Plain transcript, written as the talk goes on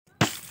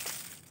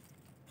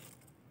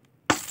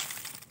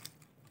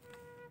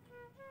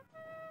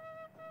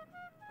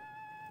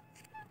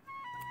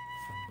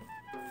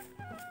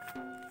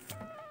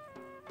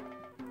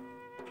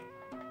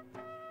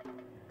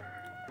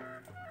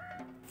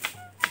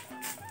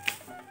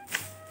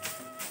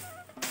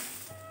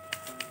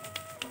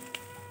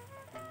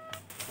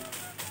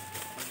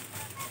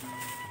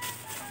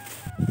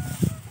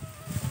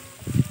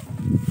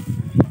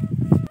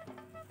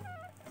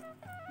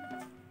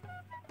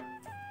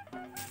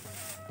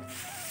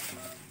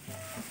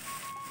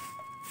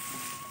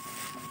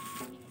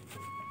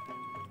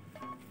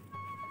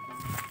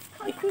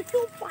Hai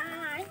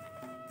chuchupai.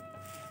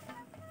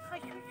 Hai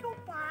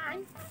chuchupai.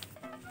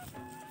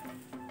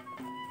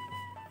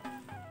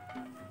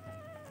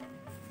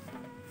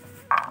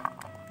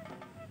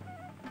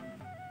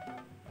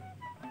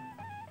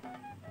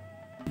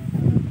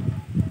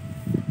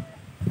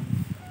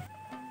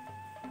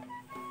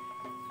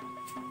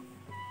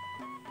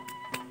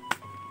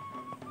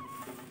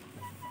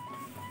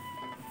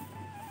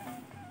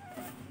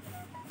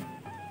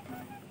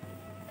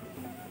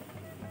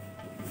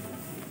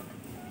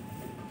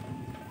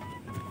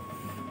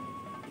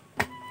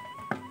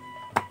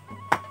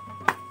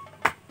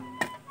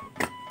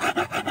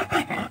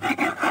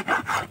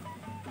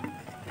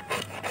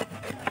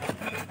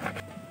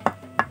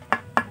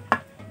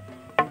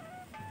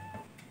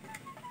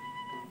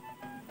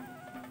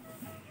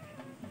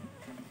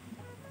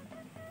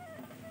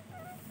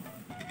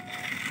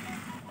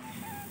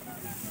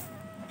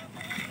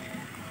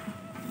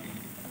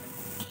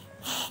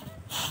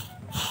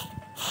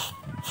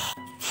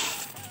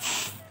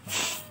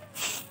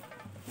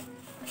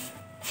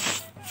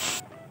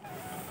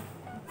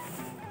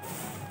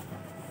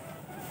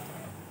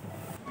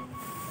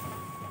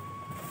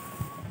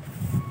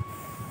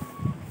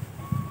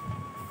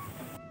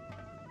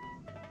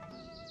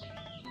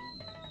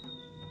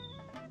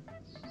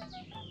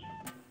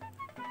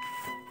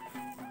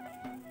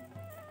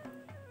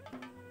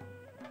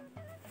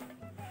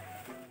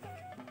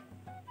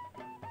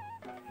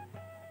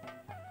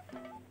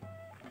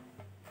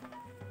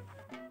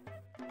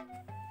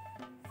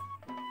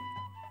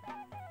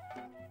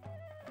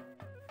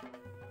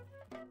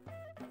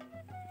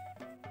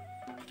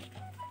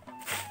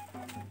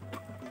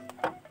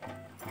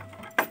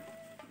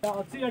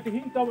 Atsiak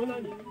hinta mana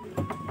ni?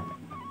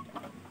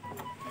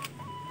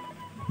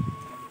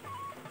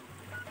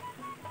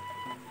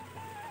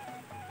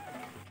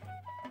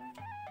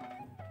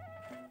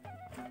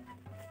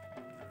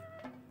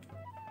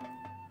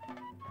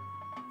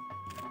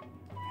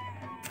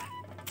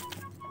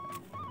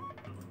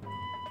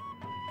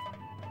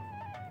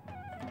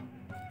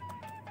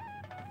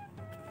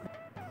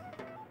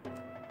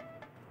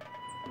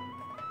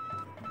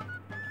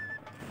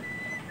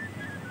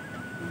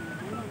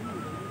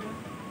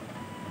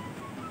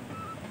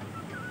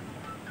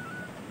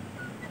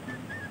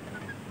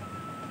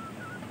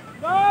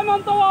 Jangan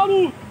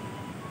tawadud!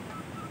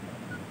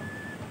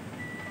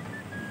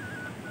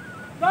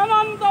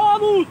 Jangan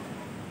tawadud!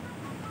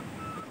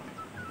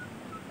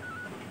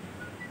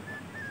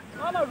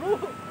 Mana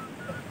ruh?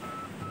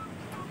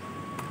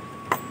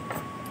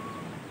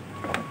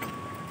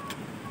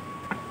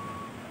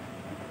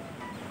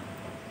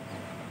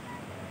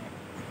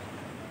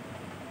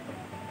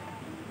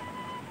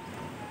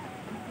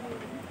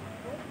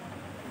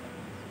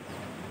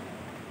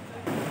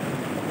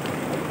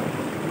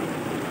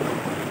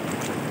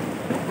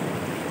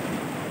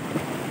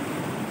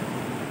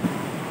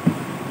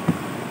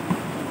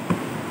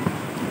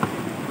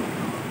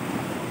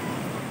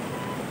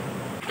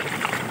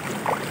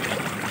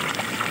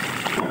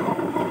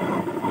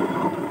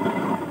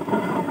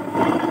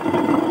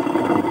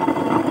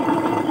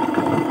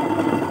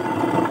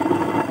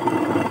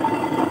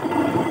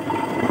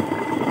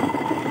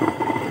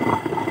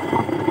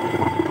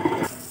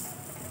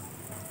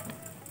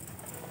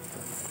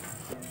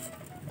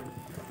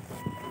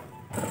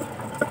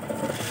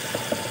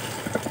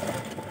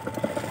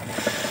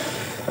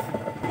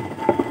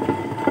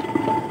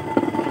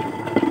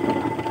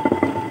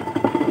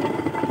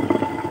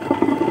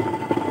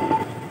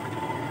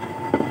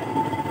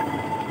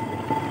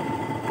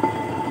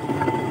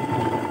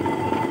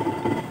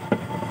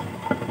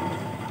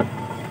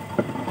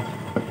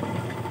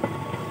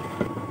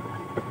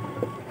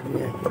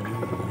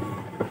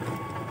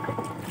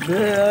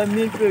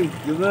 Ni pek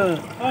juga.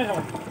 Ayo.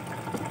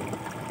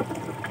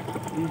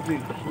 Ni pek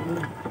juga.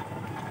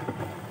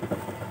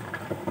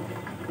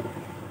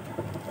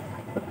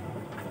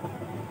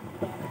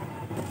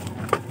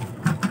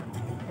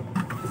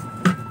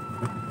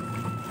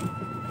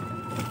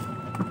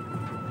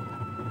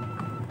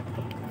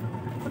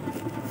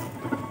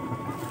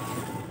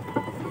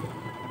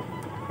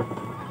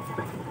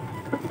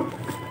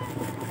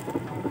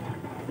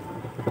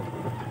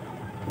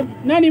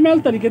 Nani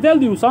meltari ke tel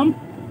diusam?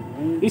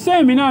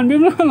 Isai minan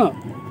bimrana.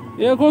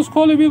 Ekos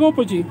kholi bigo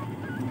pachi.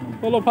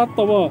 Kolo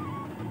fatta ba.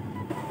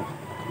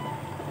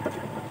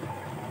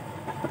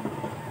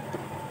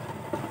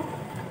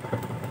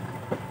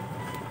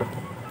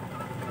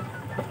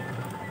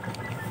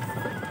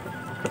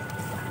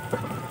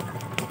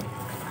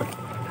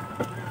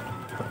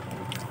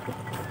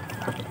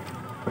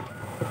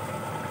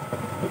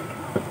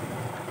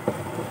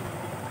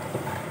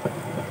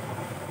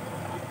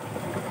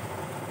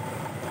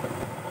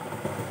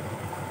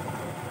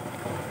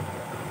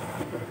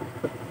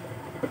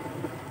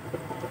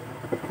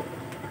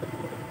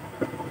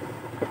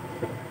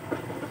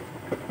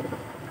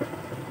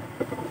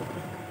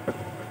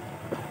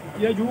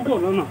 Ya juga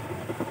lah na.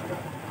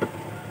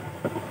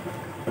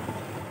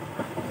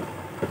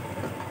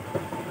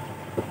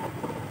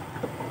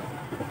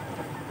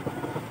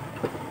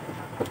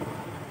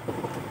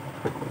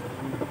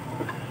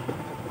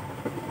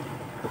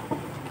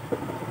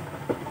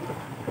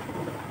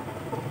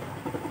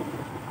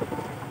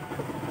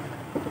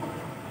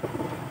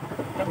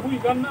 จะคุย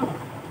กันนะ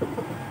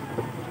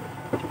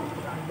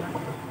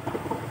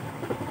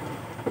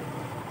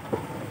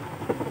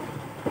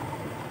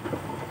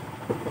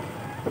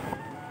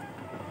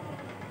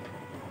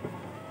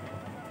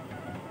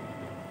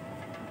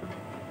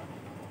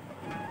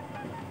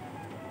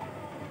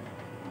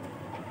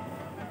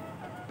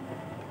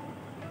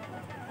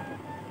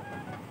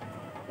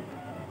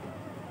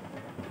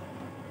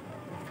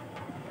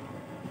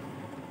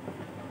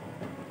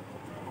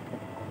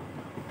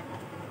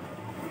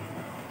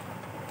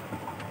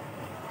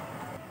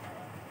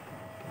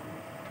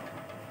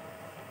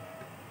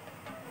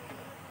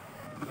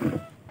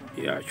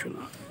Ja şuna,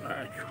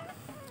 ja şuna.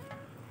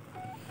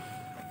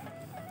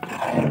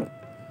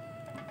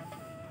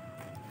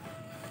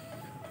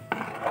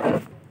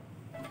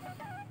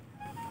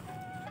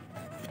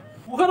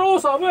 Bu kadar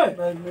olsa abi.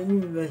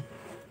 Benim be.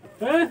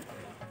 He?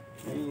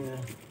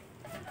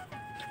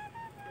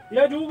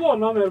 Ya जुगो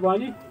ना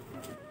मेहरबानी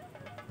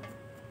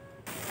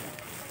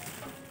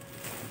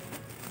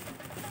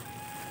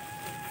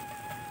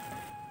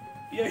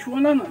या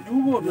शुना ना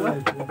जुगो ना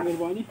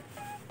मेहरबानी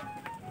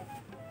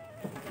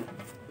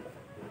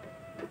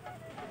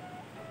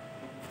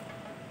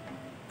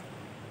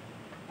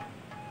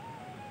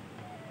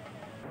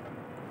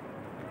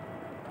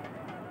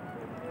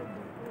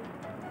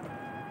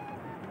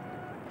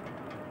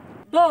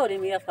Doğru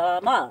mu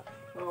yapama?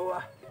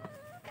 Allah.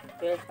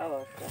 Bir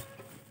savaşta.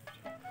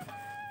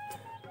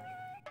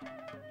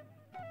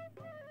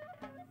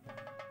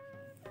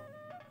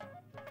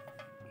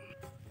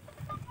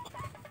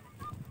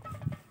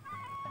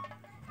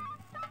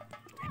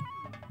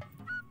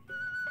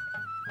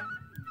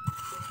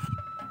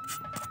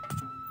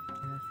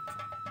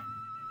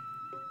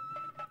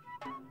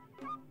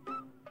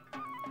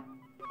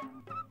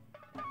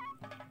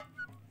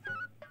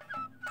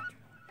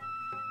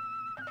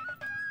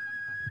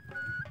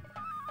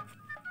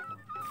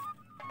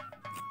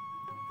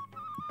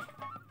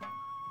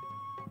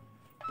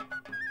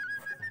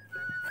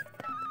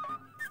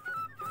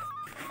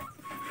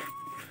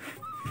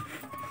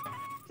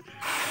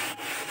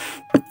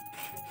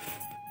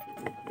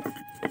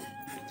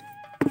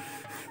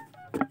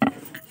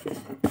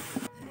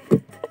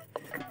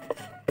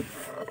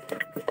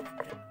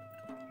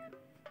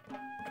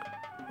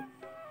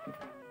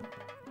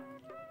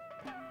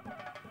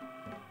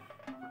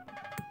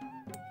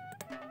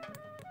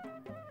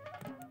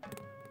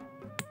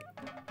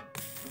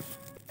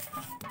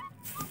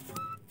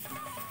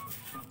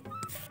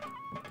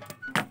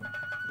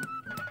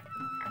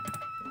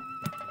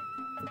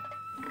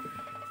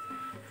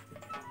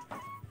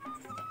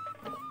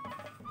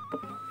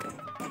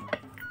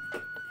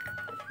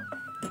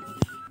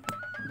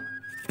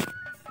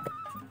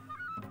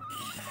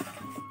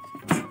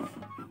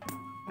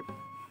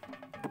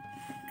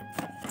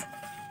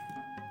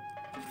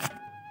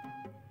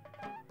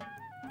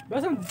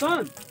 Basan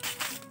tutan.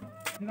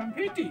 Nilang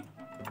piti.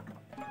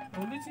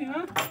 Ulit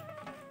siya.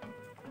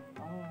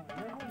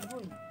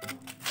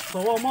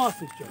 Sawa mas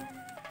işte.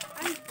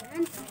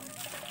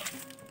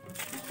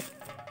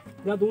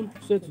 Ya dun,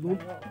 set dun.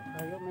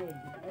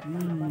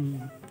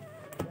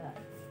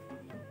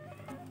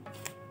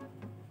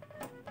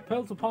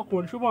 Phazay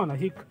Phako şu bana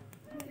hik.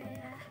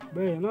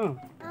 Be na.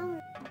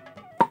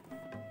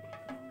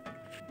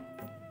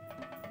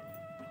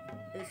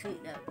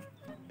 Eşiyle.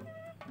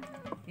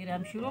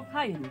 İrem şuruk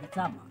hayın bir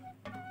zaman.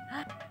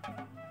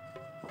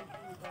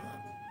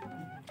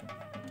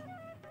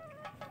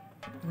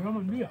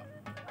 Yaman diyor.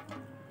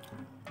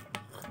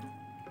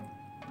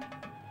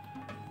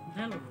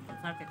 Güzel olur.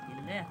 Sark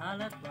ettiğinde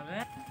halet böyle.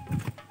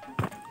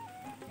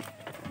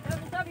 Ya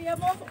bu tabii ya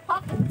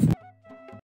bozuk.